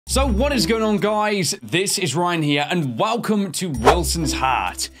So what is going on, guys? This is Ryan here and welcome to Wilson's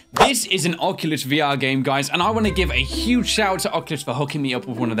Heart. This is an Oculus VR game, guys, and I want to give a huge shout out to Oculus for hooking me up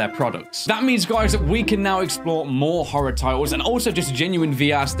with one of their products. That means, guys, that we can now explore more horror titles and also just genuine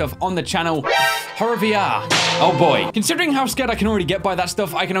VR stuff on the channel. Horror VR. Oh boy. Considering how scared I can already get by that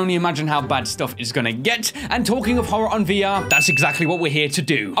stuff, I can only imagine how bad stuff is gonna get. And talking of horror on VR, that's exactly what we're here to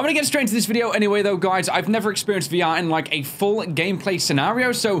do. I'm gonna get straight into this video anyway, though, guys. I've never experienced VR in like a full gameplay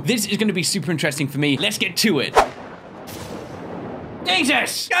scenario, so this is gonna be super interesting for me. Let's get to it.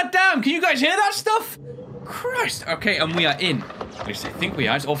 Jesus! God damn, can you guys hear that stuff? Christ. Okay, and we are in. At least I think we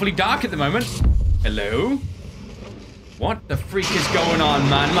are. It's awfully dark at the moment. Hello? What the freak is going on,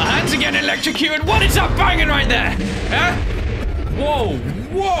 man? My hands are getting electrocuted. What is that banging right there? Huh? Whoa,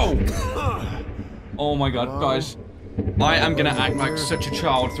 whoa. Oh my God, guys. I am gonna act like such a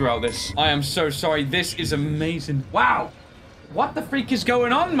child throughout this. I am so sorry. This is amazing. Wow. What the freak is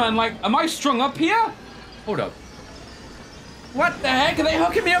going on, man? Like, am I strung up here? Hold up. What the heck? Are they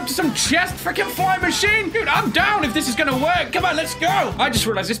hooking me up to some chest freaking flying machine? Dude, I'm down if this is gonna work. Come on, let's go. I just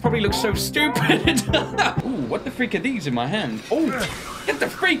realized this probably looks so stupid. Ooh, what the freak are these in my hand? Oh, get the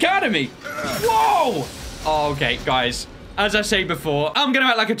freak out of me. Whoa. Oh, okay, guys. As I say before, I'm gonna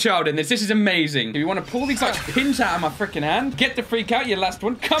act like a child in this. This is amazing. If you want to pull these like pins out of my freaking hand, get the freak out, your last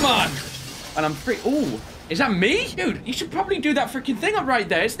one. Come on. And I'm free. Ooh. Is that me? Dude, you should probably do that freaking thing up right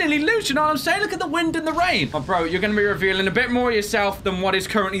there. It's nearly loose, you know what I'm saying? Look at the wind and the rain. Oh, bro, you're going to be revealing a bit more of yourself than what is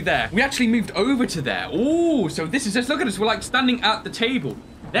currently there. We actually moved over to there. Ooh, so this is just, look at us. We're like standing at the table.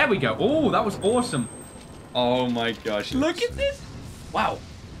 There we go. Oh, that was awesome. Oh my gosh. Look at this. Wow.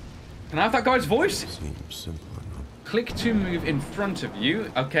 Can I have that guy's voice? Seems simple enough. Click to move in front of you.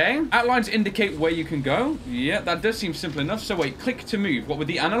 Okay. Outlines indicate where you can go. Yeah, that does seem simple enough. So wait, click to move. What with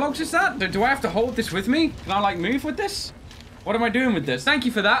the analogs is that? Do I have to hold this with me? Can I like move with this? What am I doing with this? Thank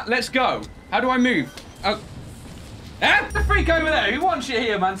you for that. Let's go. How do I move? Oh. Eh? The freak over there. Who wants you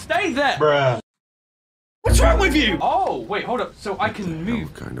here, man? Stay there. Bruh. What's wrong with you? Oh, wait, hold up. So I can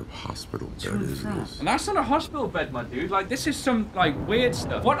move. What kind of hospital bed is this? And that's not a hospital bed, my dude. Like, this is some, like, weird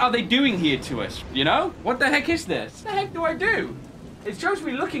stuff. What are they doing here to us? You know? What the heck is this? What the heck do I do? It shows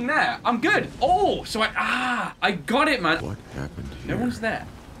me looking there. I'm good. Oh, so I got it, man. What happened here? No one's there.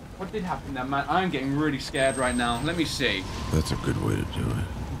 What did happen there, man? I'm getting really scared right now. Let me see. That's a good way to do it.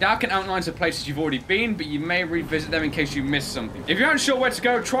 Darken outlines of places you've already been, but you may revisit them in case you missed something. If you aren't sure where to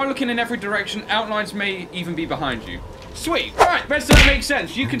go, try looking in every direction. Outlines may even be behind you. Sweet. All right, rest of that makes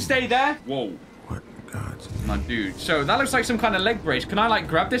sense. You can stay there. Whoa. What in God's name? My dude. So that looks like some kind of leg brace. Can I like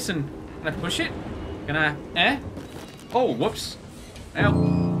grab this and can I push it? Can I? Oh, whoops.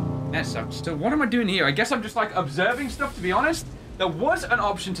 Well, that sucks. So what am I doing here? I guess I'm just like observing stuff, to be honest. There was an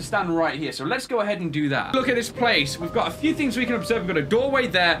option to stand right here, so let's go ahead and do that. Look at this place. We've got a few things we can observe. We've got a doorway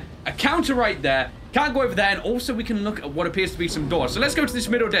there, a counter right there. Can't go over there, and also we can look at what appears to be some doors. So let's go to this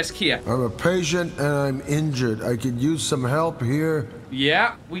middle desk here. I'm a patient and I'm injured. I could use some help here.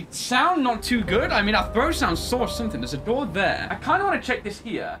 Yeah, we sound not too good. I mean, our throat sounds sore something. There's a door there. I kind of want to check this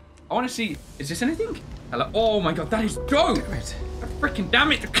here. I want to see, is this anything? Hello? Oh my God, that is dope. Damn it. Freaking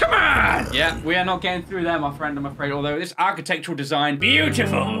damn it. Come on. Yeah, we are not getting through there, my friend, I'm afraid. Although this architectural design,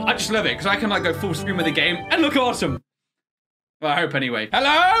 beautiful. I just love it because I can like go full screen with the game and look awesome. Well, I hope anyway.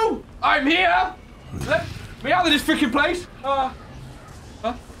 Hello? I'm here. Let me out of this freaking place.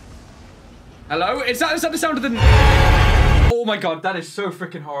 Hello? Is that the sound of the... Oh my God, that is so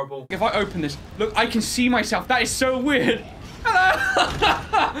freaking horrible. If I open this, look, I can see myself. That is so weird.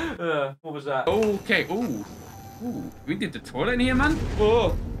 Hello? What was that? Okay. Ooh. Ooh. We did the toilet in here, man.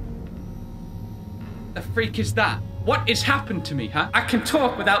 Whoa. The freak is that? What has happened to me, huh? I can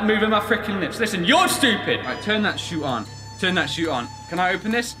talk without moving my freaking lips. Listen, you're stupid. All right, turn that chute on. Turn that chute on. Can I open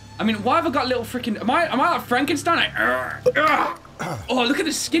this? I mean, why have I got little freaking... Am I like Frankenstein? Oh, look at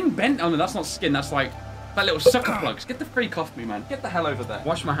the skin bent. Oh, no, that's not skin. That's like that little sucker plugs. Get the freak off me, man. Get the hell over there.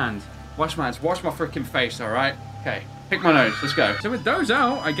 Wash my hands. Wash my hands. Wash my freaking face, all right? Okay. Pick my nose. Let's go. So with those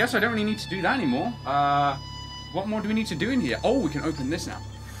out, I guess I don't really need to do that anymore. What more do we need to do in here? Oh, we can open this now.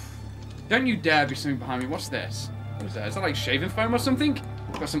 Don't you dare be something behind me. What's this? What is that? Is that like shaving foam or something?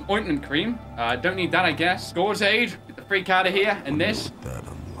 Got some ointment cream. Don't need that, I guess. Gauze aid. Get the freak out of here. And this. That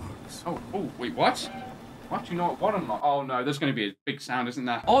unlocks. Oh, wait, what? What? You know what unlock? Oh, no, there's going to be a big sound, isn't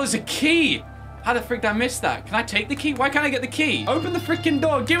there? Oh, there's a key. How the frick did I miss that? Can I take the key? Why can't I get the key? Open the freaking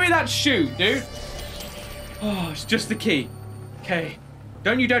door. Give me that shoe, dude. Oh, it's just the key. Okay.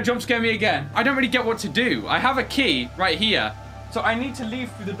 Don't you dare jump scare me again. I don't really get what to do. I have a key right here. So I need to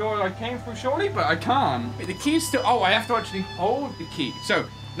leave through the door I came through, surely, but I can't. Wait, the key's still... Oh, I have to actually hold the key. So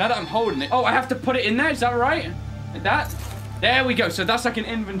now that I'm holding it... Oh, I have to put it in there. Is that right? Like that? There we go. So that's like an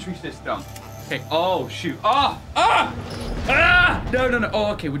inventory system. Okay. Oh, shoot. Ah! Ah! Ah! No, no, no.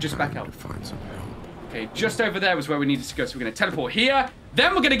 Oh, okay. We're just back out. Find some help. Okay, just over there was where we needed to go. So we're going to teleport here.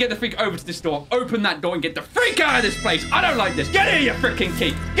 Then we're going to get the freak over to this door. Open that door and get the freak out of this place. I don't like this. Get here, you freaking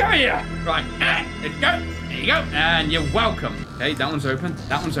key. Come here. Right. Let's go. There you go. And you're welcome. Okay, that one's open.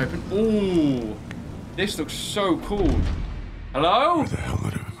 That one's open. Ooh. This looks so cool. Hello? Where the hell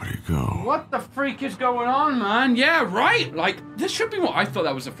did everybody go? What the freak is going on, man? Yeah, right. Like, this should be what I thought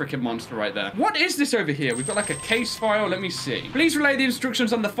that was a freaking monster right there. What is this over here? We've got like a case file. Let me see. Please relay the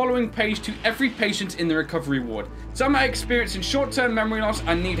instructions on the following page to every patient in the recovery ward. Some are experiencing short-term memory loss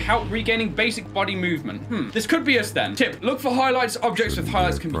and need help regaining basic body movement. This could be us then. Tip, look for highlights. Objects with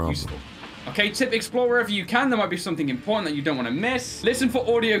highlights can be useful. Okay, tip, explore wherever you can. There might be something important that you don't want to miss. Listen for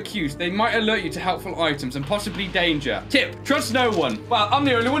audio cues. They might alert you to helpful items and possibly danger. Tip, trust no one. Well, I'm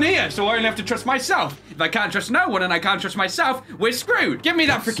the only one here, so I only have to trust myself. If I can't trust no one and I can't trust myself, we're screwed. Give me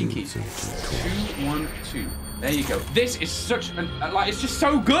that freaking key. 212. There you go. This is such an, like, it's just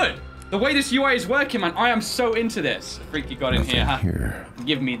so good. The way this UI is working, man, I am so into this. The freak you got in here, huh? Here.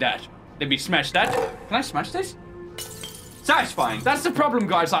 Give me that. Let me smash that. Can I smash this? Satisfying. That's the problem,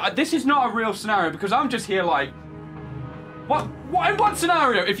 guys. Like, this is not a real scenario because I'm just here like, what in what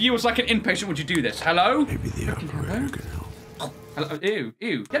scenario? If you was like an inpatient, would you do this? Hello? Maybe the operator can help. Hello? Ew,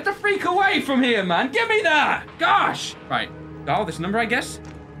 ew. Get the freak away from here, man. Give me that. Gosh. Right. Dial this number, I guess.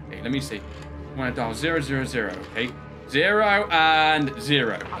 Okay, let me see. I want to dial 000. Okay. 0 and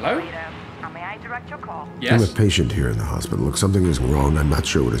 0. Hello? May I direct your call? I'm Yes. a patient here in the hospital. Look, something is wrong. I'm not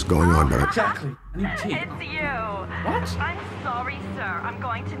sure what is going on, but Exactly. I need tea. It's you. What? I'm sorry, sir. I'm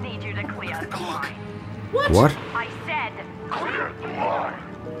going to need you to clear the line. What? What? I said clear the line.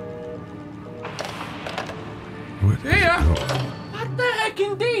 What? Here? What the heck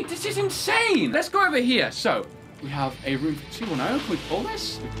indeed? This is insane. Let's go over here. So, we have a room for 210. Can we pull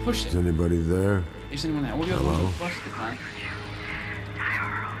this? We push Is it. anybody there? Is anyone there? All the other Hello? ones are busted, man.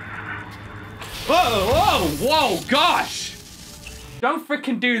 Whoa, whoa, gosh! Don't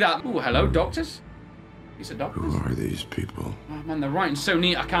freaking do that. Ooh, hello, doctors? These are doctors? Who are these people? Oh, man, the writing's so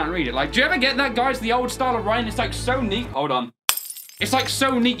neat, I can't read it. Like, do you ever get that, guys? The old style of writing, it's like so neat. Hold on. It's like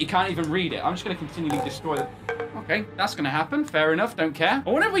so neat, you can't even read it. I'm just going to continually destroy it. Okay, that's going to happen. Fair enough, don't care. I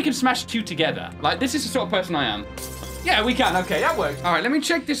wonder if we can smash two together. Like, this is the sort of person I am. Yeah, we can. Okay, that works. All right, let me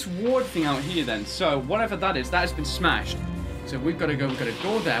check this ward thing out here then. So, whatever that is, that has been smashed. So, we've got to go. We've got a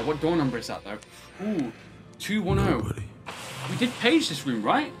door there. What door number is that, though? Ooh, 210. Nobody. We did page this room,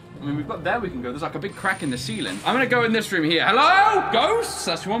 right? I mean, we've got there we can go. There's like a big crack in the ceiling. I'm going to go in this room here. Hello? Ghosts?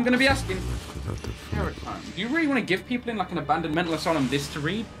 That's who I'm going to be asking. Terratome. Do you really want to give people in like an abandoned mental asylum this to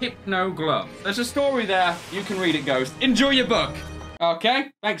read? Hypno Glove. There's a story there. You can read it, Ghost. Enjoy your book.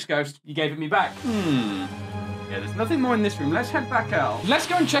 Okay. Thanks, Ghost. You gave it me back. Yeah, there's nothing more in this room. Let's head back out. Let's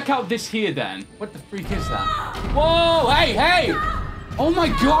go and check out this here then. What the freak is that? Whoa, hey, hey. Oh my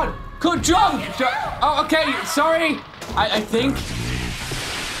God. Good jump. Oh, okay. Sorry. I think.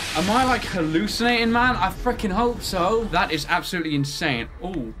 Am I like hallucinating, man? I freaking hope so. That is absolutely insane.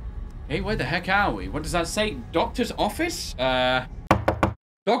 Oh. Hey, where the heck are we? What does that say? Doctor's office?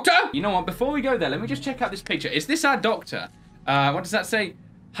 Doctor? You know what? Before we go there, let me just check out this picture. Is this our doctor? What does that say?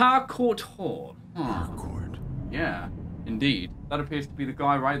 Harcourt Hall. Harcourt. Yeah, indeed. That appears to be the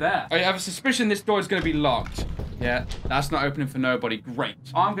guy right there. I have a suspicion this door is going to be locked. Yeah, that's not opening for nobody. Great.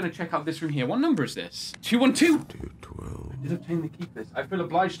 I'm going to check out this room here. What number is this? 212. 212. I did obtain the key for this. I feel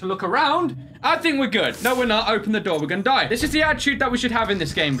obliged to look around. I think we're good. No, we're not. Open the door. We're going to die. This is the attitude that we should have in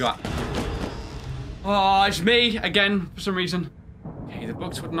this game, guys. Oh, it's me again for some reason. Okay, the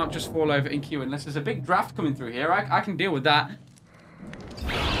books would not just fall over in queue unless there's a big draft coming through here. I can deal with that.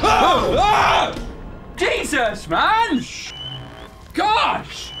 Oh! Ah! Jesus, man!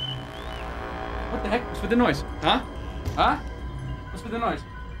 Gosh! What the heck? What's with the noise? Huh? Huh? What's with the noise?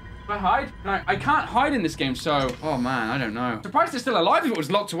 Do I hide? No, I can't hide in this game, so... Oh, man, I don't know. Surprised it's still alive if it was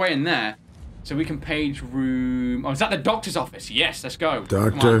locked away in there. So we can page room... Oh, is that the doctor's office? Yes, let's go.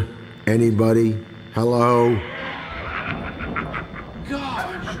 Doctor? Anybody? Hello?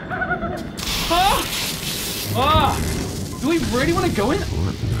 Gosh! Oh! Oh! Do we really want to go in?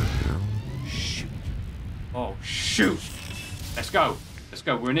 What the hell? Shoot. Oh, shoot. Let's go. Let's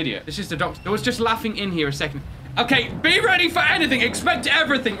go. We're an idiot. This is the doctor. I was just laughing in here a second. Okay, be ready for anything. Expect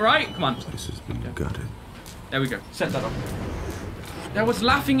everything, right? Come on. This has been gutted. There we go. Set that up. There was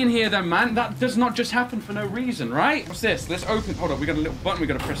laughing in here, though, man. That does not just happen for no reason, right? What's this? Let's open. Hold on. We got a little button we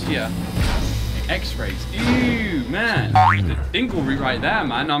got to press here. X-rays. Ew, man. The dingle root right there,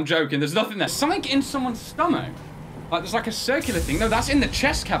 man. No, I'm joking. There's nothing there. Something in someone's stomach. Like, there's like a circular thing. No, that's in the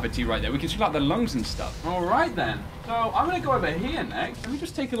chest cavity right there. We can see like the lungs and stuff. All right, then. So I'm going to go over here next. Let me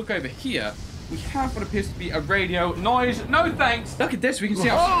just take a look over here. We have what appears to be a radio noise. No, thanks. Look at this. We can see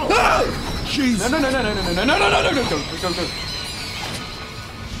how... Jeez. No.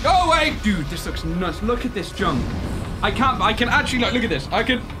 Go away. Dude, this looks nuts. Look at this junk. I can actually, like, look at this. I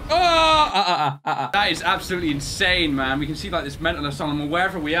can... That is absolutely insane, man. We can see, like, this mental asylum or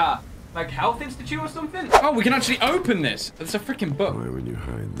wherever we are. Like, Health Institute or something? Oh, we can actually open this. It's a freaking book. Why would you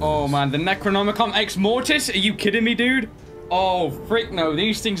hide this? Oh, man. The Necronomicon Ex Mortis? Are you kidding me, dude? Oh, frick no.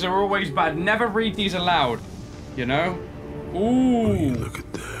 These things are always bad. Never read these aloud. You know? Ooh. Look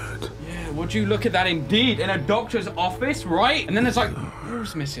at that. Yeah, would you look at that indeed? In a doctor's office, right? And then there's, like,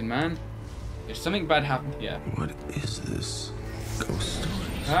 who's missing, man? If something bad happened here. What is this? Ghost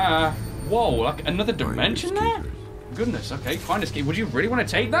stories. Whoa, like another dimension there? Goodness, okay, find escape. Would you really want to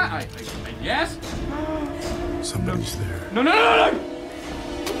take that? I yes? Somebody's there. No.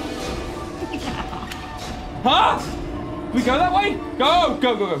 Huh? We go that way? Go.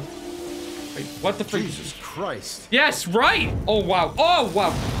 Wait, what the freak? Jesus Christ. Yes, right. Oh, wow.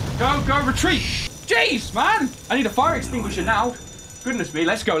 Go, retreat. Jeez, man. I need a fire extinguisher now. Goodness me,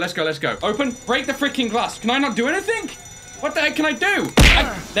 let's go. Open, break the freaking glass. Can I not do anything? What the heck can I do?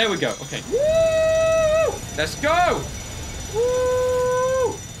 There we go, okay. Woo! Let's go.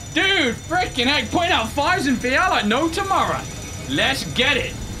 Woo! Dude, freaking heck, putting out fires in VR like no tomorrow. Let's get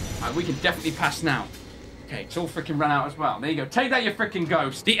it. All right, we can definitely pass now. Okay, it's all freaking run out as well. There you go, take that, you freaking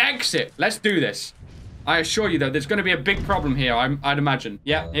ghost. The exit, let's do this. I assure you though, there's gonna be a big problem here, I'd imagine.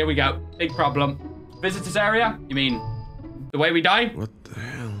 Yeah, here we go, big problem. Visitors area, you mean the way we die? What the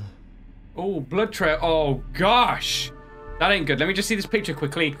hell? Oh, blood trail. Oh, gosh. That ain't good. Let me just see this picture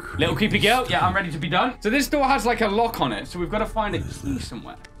quickly. Little creepy girl. Yeah, I'm ready to be done. So this door has like a lock on it. So we've got to find a key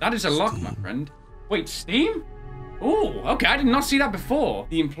somewhere. That is a lock, my friend. Wait, Steam? Oh, okay. I did not see that before.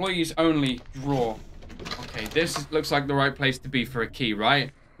 The employees only drawer. Okay, this looks like the right place to be for a key,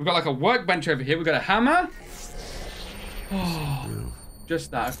 right? We've got like a workbench over here. We've got a hammer. Oh.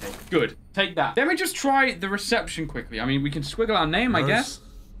 Just that, okay, good. Take that. Let me just try the reception quickly. I mean, we can squiggle our name, I guess.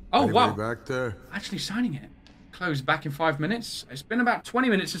 Oh, wow. Back there? Actually signing it. Close back in 5 minutes. It's been about 20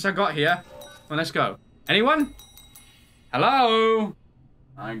 minutes since I got here. Well, let's go. Anyone? Hello?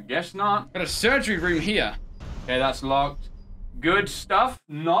 I guess not. Got a surgery room here. Okay, that's locked. Good stuff.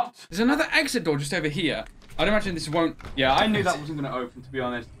 Not. There's another exit door just over here. I'd imagine this won't... Yeah, I knew that wasn't going to open, to be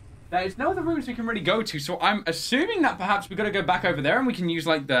honest. There's no other rooms we can really go to, so I'm assuming that perhaps we got to go back over there and we can use,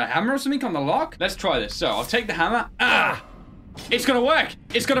 like, the hammer or something on the lock. Let's try this. So, I'll take the hammer. Ah! It's going to work.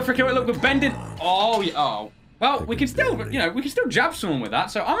 It's going to freaking look, we're bending. Oh, yeah. Oh. Well, we can still, you know, we can still jab someone with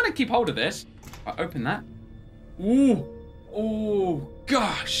that, so I'm going to keep hold of this. I'll open that. Ooh. Oh,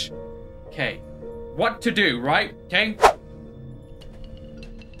 gosh. Okay. What to do, right? Okay.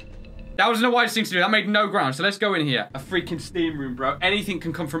 That wasn't a wise thing to do. That made no ground. So let's go in here. A freaking steam room, bro. Anything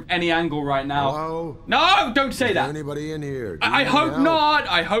can come from any angle right now. Hello? No, don't say that. Anybody in here? I hope not.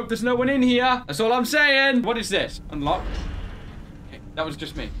 I hope there's no one in here. That's all I'm saying. What is this? Unlock. Okay, that was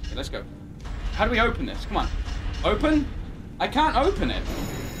just me. Okay, let's go. How do we open this? Come on. Open? I can't open it.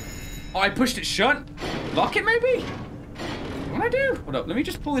 Oh, I pushed it shut. Lock it, maybe? What do I do? Hold up, let me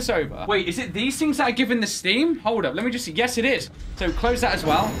just pull this over. Wait, is it these things that are giving the steam? Hold up, let me just see. Yes, it is. So close that as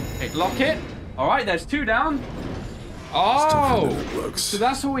well. Okay, lock it. All right, there's 2 down. Oh, so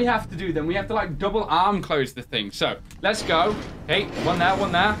that's what we have to do then. We have to like double arm close the thing. So let's go. Okay, one there.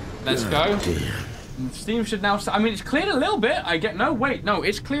 Let's go. And the steam should now, I mean, it's cleared a little bit. I get, no, wait, no,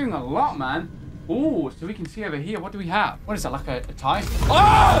 it's clearing a lot, man. Oh, so we can see over here. What do we have? What is that, like a tie?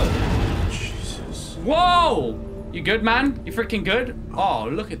 Oh! Jesus. Whoa! You good, man? You freaking good? Oh,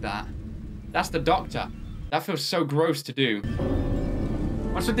 look at that. That's the doctor. That feels so gross to do.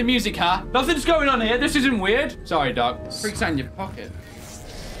 What's with the music, huh? Nothing's going on here. This isn't weird. Sorry, Doc. Freaks out in your pocket.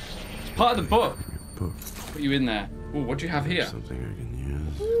 It's part of the book. Put you in there. Ooh, what do you have here? Something I can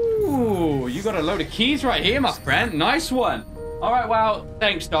use. Ooh, you got a load of keys right here, my friend. Nice one. All right, well,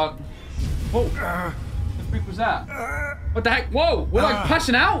 thanks, Doc. Whoa. What the freak was that? What the heck? Whoa, we're like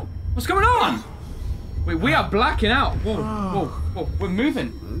passing out. What's going on? Wait, we are blacking out. Whoa. We're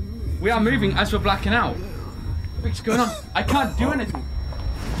moving. We are moving as we're blacking out. What's going on? I can't do anything.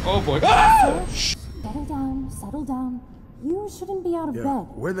 Oh boy. Ah! Settle down. You shouldn't be out of bed.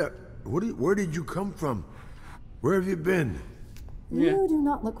 Where did you come from? Where have you been? You do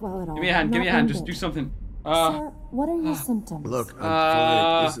not look well at all. Give me a hand. Give me a hand. Just do something. Sir, what are your symptoms? Look,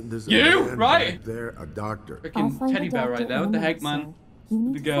 there's you a man right there, a doctor. Freaking teddy bear right there. What the heck, man?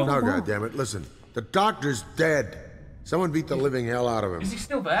 The girl. Oh, God damn it! Listen, the doctor's dead. Someone beat the living hell out of him. Is he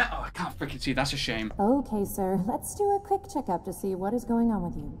still there? Oh, I can't freaking see. That's a shame. Okay, sir. Let's do a quick checkup to see what is going on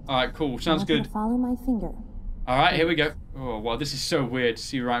with you. All right, cool. Sounds good. Follow my finger. All right, here we go. Oh, wow, this is so weird to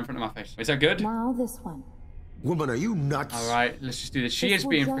see right in front of my face. Is that good? Now this one. Woman, are you nuts? All right, let's just do this. She This is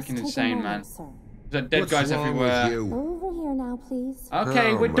will being just freaking take a insane, moment, man. sir. There's dead What's guys wrong everywhere. with you? Over here now, please.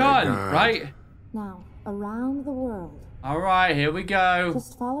 Okay, Oh we're my done, God. right? Now, around the world. All right, here we go.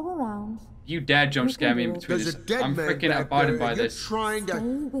 Just follow around. You dare jump scare me in between There's this. a dead I'm man freaking back abiding there, by and you're this. trying Stay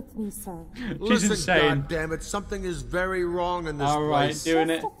to... with me, sir. She's Listen, insane. goddammit, something is very wrong in this All right, place. doing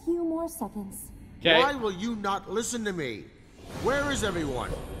Just it. a few more seconds. Okay. Why will you not listen to me? Where is everyone?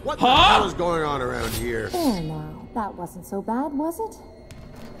 What Huh? the hell is going on around here? There now. That wasn't so bad, was it?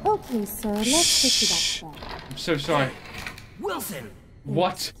 Okay, sir. Let's get you back there. I'm so sorry. Wilson!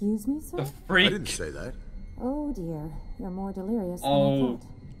 What? Excuse me, sir? The I freak? didn't say that. Oh dear. You're more delirious than I Oh. thought.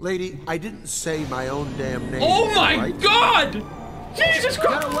 Lady, I didn't say my own damn name. Oh my right? God! Jesus Get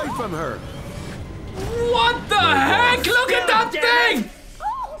Christ! away from her! What the heck? Look at that damn thing!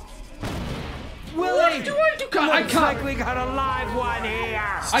 Willie! What do I do? I Looks like can't. we got a live one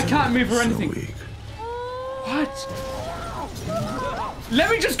here! I can't move or anything. Weak. What? Let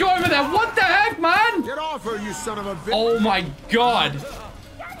me just go over there. What the heck, man? Get off her, you son of a bitch! Oh my God!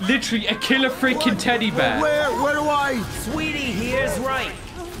 Literally a killer freaking teddy bear. Where do I? Sweetie, he is right.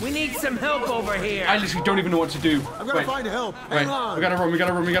 We need some help over here. I literally don't even know what to do. I'm gonna Wait. find help. Wait, Hang on. we gotta run, we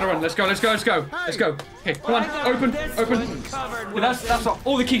gotta run, we gotta run. Let's go, let's go, let's go. Let's go. Okay, come on, I got open, this open. one covered, Yeah, that's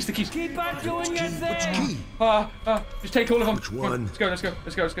all the keys, the keys. Keep on doing your thing. Just take all of them. Which Come on, one? let's go, let's go,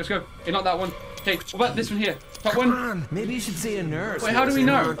 let's go, let's go, let's go. Okay, not that one. Okay, what about this one here? That one? Maybe you should see a nurse. Wait, how do we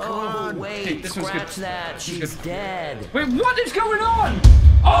know? Oh, Hey, wait, this one's good. scratch that. This She's is good. dead. Wait, what is going on?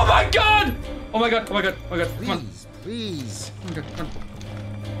 Oh my God! Oh my God, oh my God, oh my God, come on. Please. Oh my God, come on.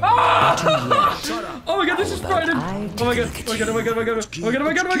 Ah! Oh my God, this is frightening. Oh my God, oh my God, oh my God, oh my God, oh my God, oh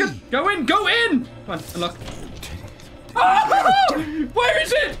my God, oh my God. Go in, go in. Come on, unlock. Ah! Where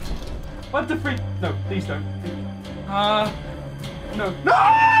is it? What the freak? No, please don't. No. No! Oh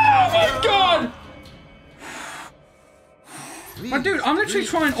my God! Oh, dude, I'm literally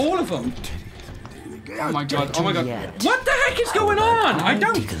trying all of them. Oh my God, oh my God. What the heck is going on? I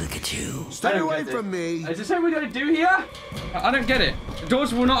don't... Take a look at you. Stay away from me. Is this what we're gonna do here? I don't get it. The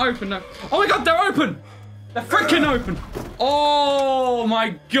doors will not open, no. Oh my God, they're open! They're freaking open! Oh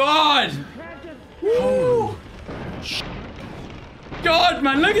my God! Woo! God,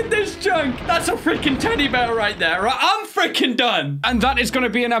 man, look at this junk. That's a freaking teddy bear right there. Right? I'm freaking done. And that is going to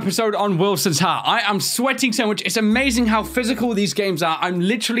be an episode on Wilson's hat. I am sweating so much. It's amazing how physical these games are. I'm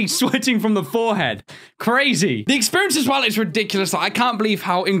literally sweating from the forehead. Crazy. The experience as well is ridiculous. Like, I can't believe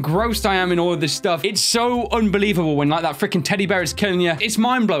how engrossed I am in all of this stuff. It's so unbelievable when like that freaking teddy bear is killing you. It's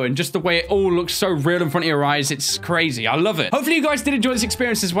mind-blowing just the way it all looks so real in front of your eyes. It's crazy. I love it. Hopefully you guys did enjoy this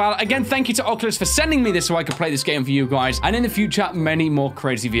experience as well. Again, thank you to Oculus for sending me this so I could play this game for you guys. And in the future, many more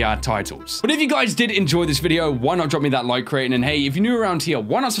crazy VR titles. But if you guys did enjoy this video, why not drop me that like rating? And hey, if you're new around here,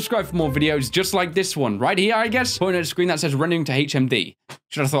 why not subscribe for more videos just like this one right here, I guess? Pointing at a screen that says rendering to HMD.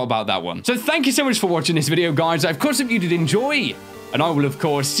 Should have thought about that one. So thank you so much for watching this video, guys. I of course hope you did enjoy, and I will of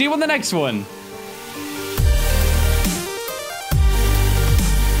course see you on the next one.